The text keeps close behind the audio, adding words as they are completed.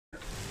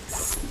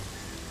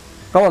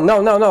Come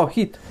on, no,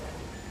 hit.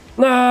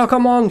 No,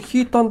 come on,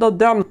 hit on the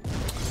damn.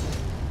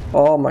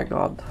 Oh my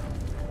god.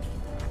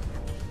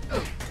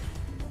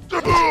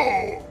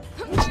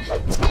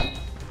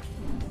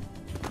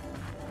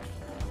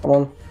 Come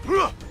on.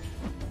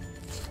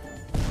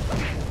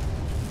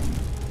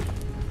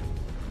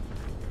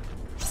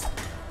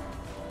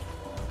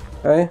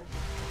 Okay.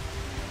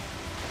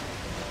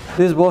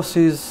 This boss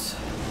is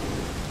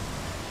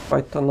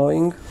quite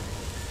annoying.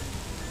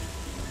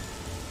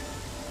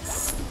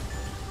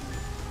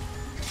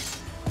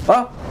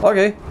 Ah,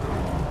 okay.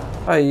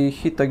 I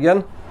hit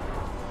again.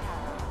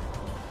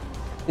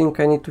 I think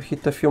I need to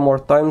hit a few more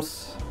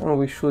times and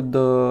we should...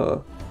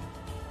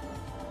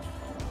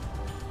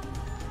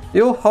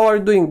 You, how are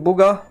you doing,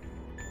 Booga?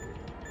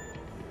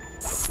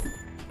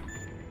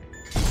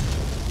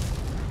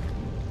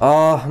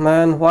 Ah,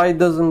 man, why it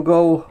doesn't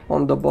go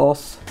on the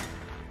boss?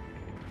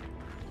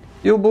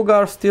 You, Booga,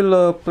 are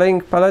still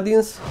playing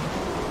Paladins?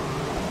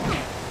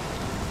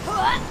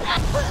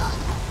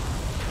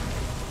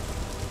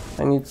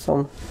 I need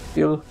some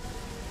heal.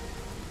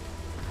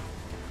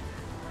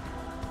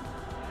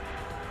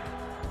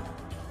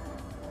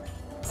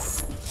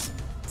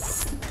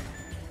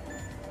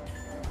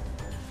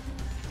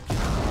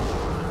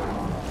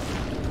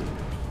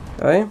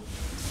 Okay.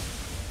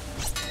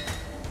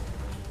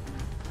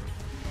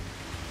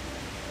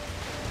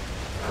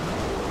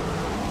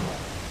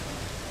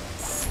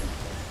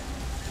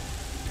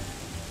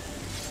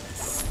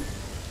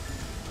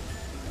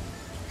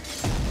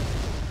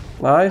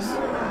 Nice.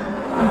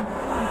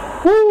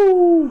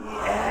 Woo!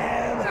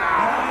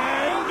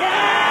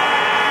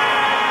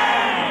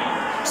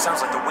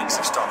 Sounds like the wings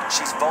have stopped.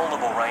 She's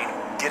vulnerable, Rayne.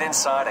 Get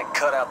inside and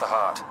cut out the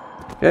heart.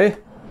 Okay.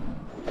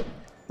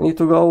 I need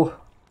to go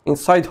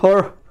inside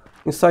her,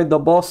 inside the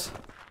boss.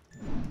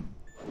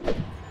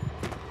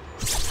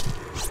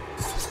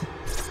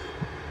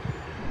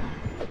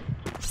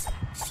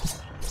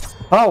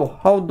 How?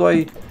 How do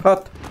I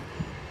cut?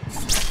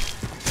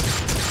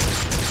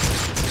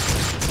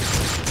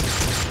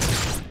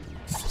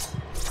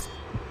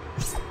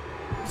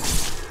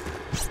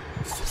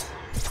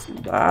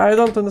 I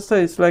don't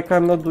understand. It's like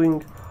I'm not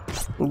doing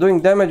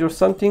damage or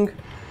something.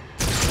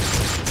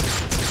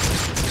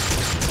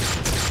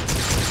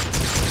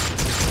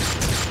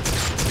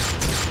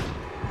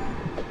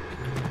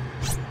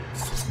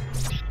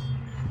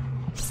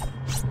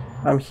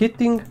 I'm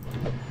hitting.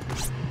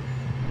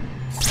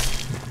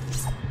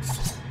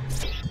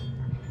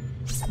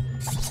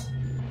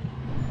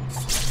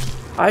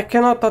 I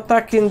cannot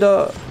attack in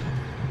the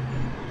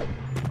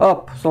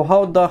up. So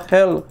how the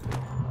hell?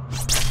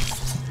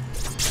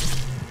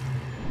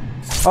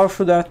 How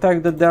should I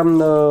attack the damn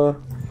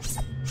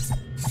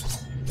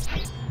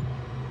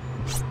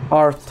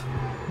heart?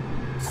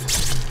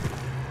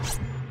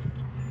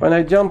 When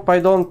I jump, I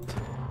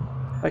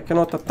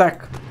cannot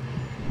attack.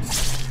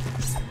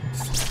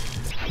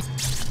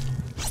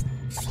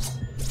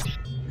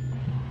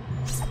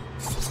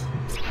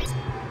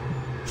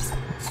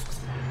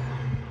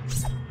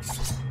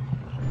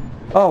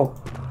 Oh,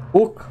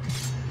 hook.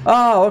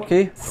 Ah,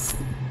 okay.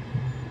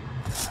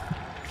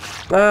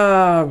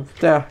 Ah,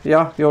 there,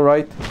 yeah, you're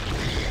right.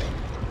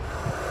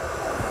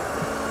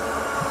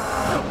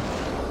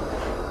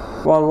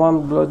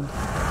 One blood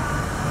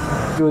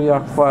fury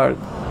acquired.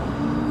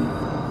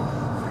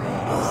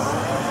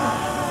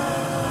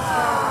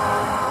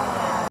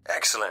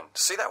 Excellent.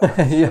 See that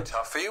one? Yeah,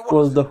 Tough for you,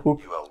 was the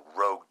hook. You old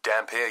rogue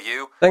dampier,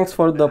 you. Thanks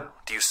for the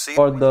Do you see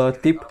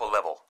tip. upper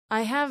level?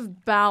 I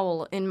have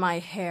bowel in my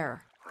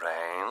hair.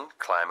 Rayne,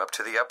 climb up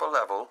to the upper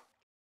level.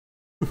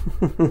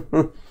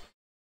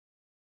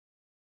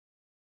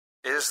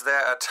 Is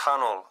there a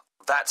tunnel?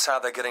 That's how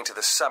they're getting to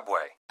the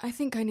subway. I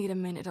think I need a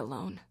minute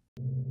alone.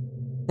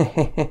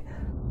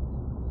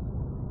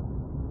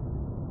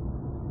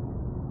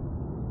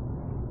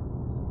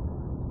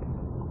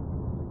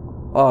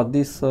 Oh,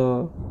 this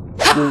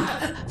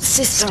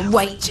Sister,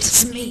 wait,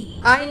 it's me.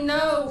 I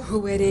know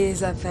who it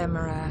is,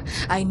 Ephemera.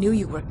 I knew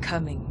you were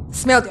coming.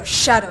 Smelled your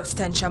shadow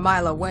stench a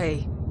mile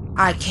away.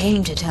 I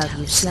came to tell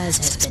you Sleez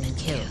has been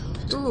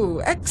killed.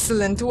 Ooh,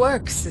 excellent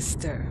work,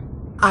 sister.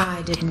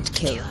 I didn't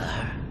kill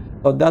her.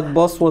 so that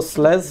boss was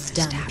Sleez.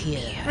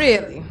 Dampier.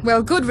 Really?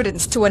 Well, good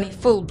riddance to any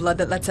full blood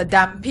that lets a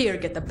dampier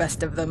get the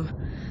best of them.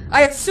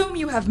 I assume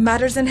you have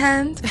matters in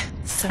hand?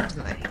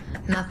 Certainly.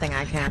 Nothing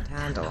I can't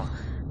handle.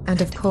 And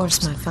of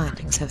course my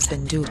findings have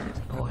been duly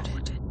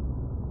reported.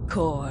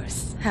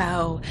 Course.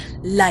 How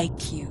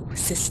like you,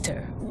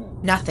 sister.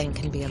 Nothing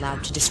can be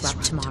allowed to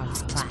disrupt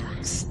tomorrow's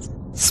plans.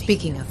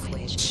 Speaking of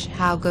which,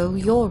 how go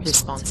your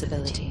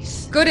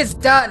responsibilities? Good is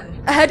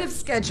done. Ahead of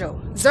schedule.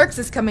 Zerx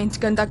is coming to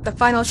conduct the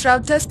final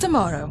shroud test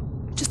tomorrow.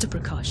 Just a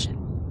precaution.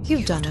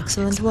 You've done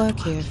excellent work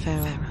here,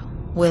 Pharaoh.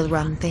 We'll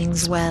run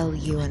things well,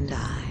 you and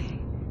I.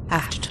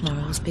 After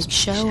tomorrow's big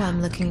show,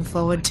 I'm looking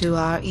forward to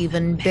our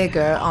even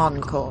bigger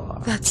encore.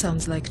 That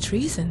sounds like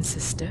treason,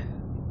 sister.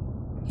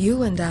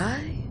 You and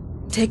I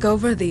take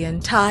over the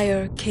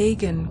entire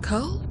Kagan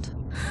cult?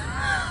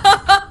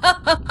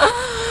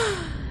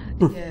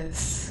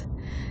 Yes.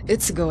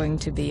 It's going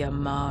to be a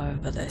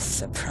marvelous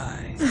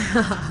surprise.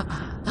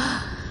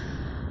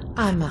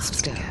 I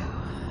must go.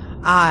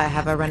 I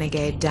have a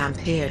renegade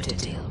Dampier to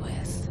deal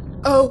with.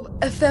 Oh,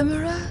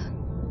 Ephemera?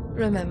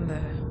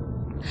 Remember,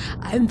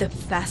 I'm the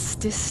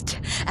fastest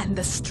and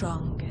the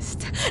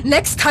strongest.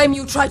 Next time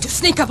you try to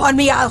sneak up on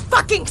me, I'll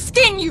fucking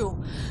skin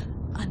you!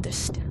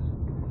 Understood?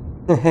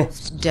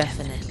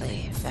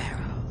 Definitely, Pharaoh.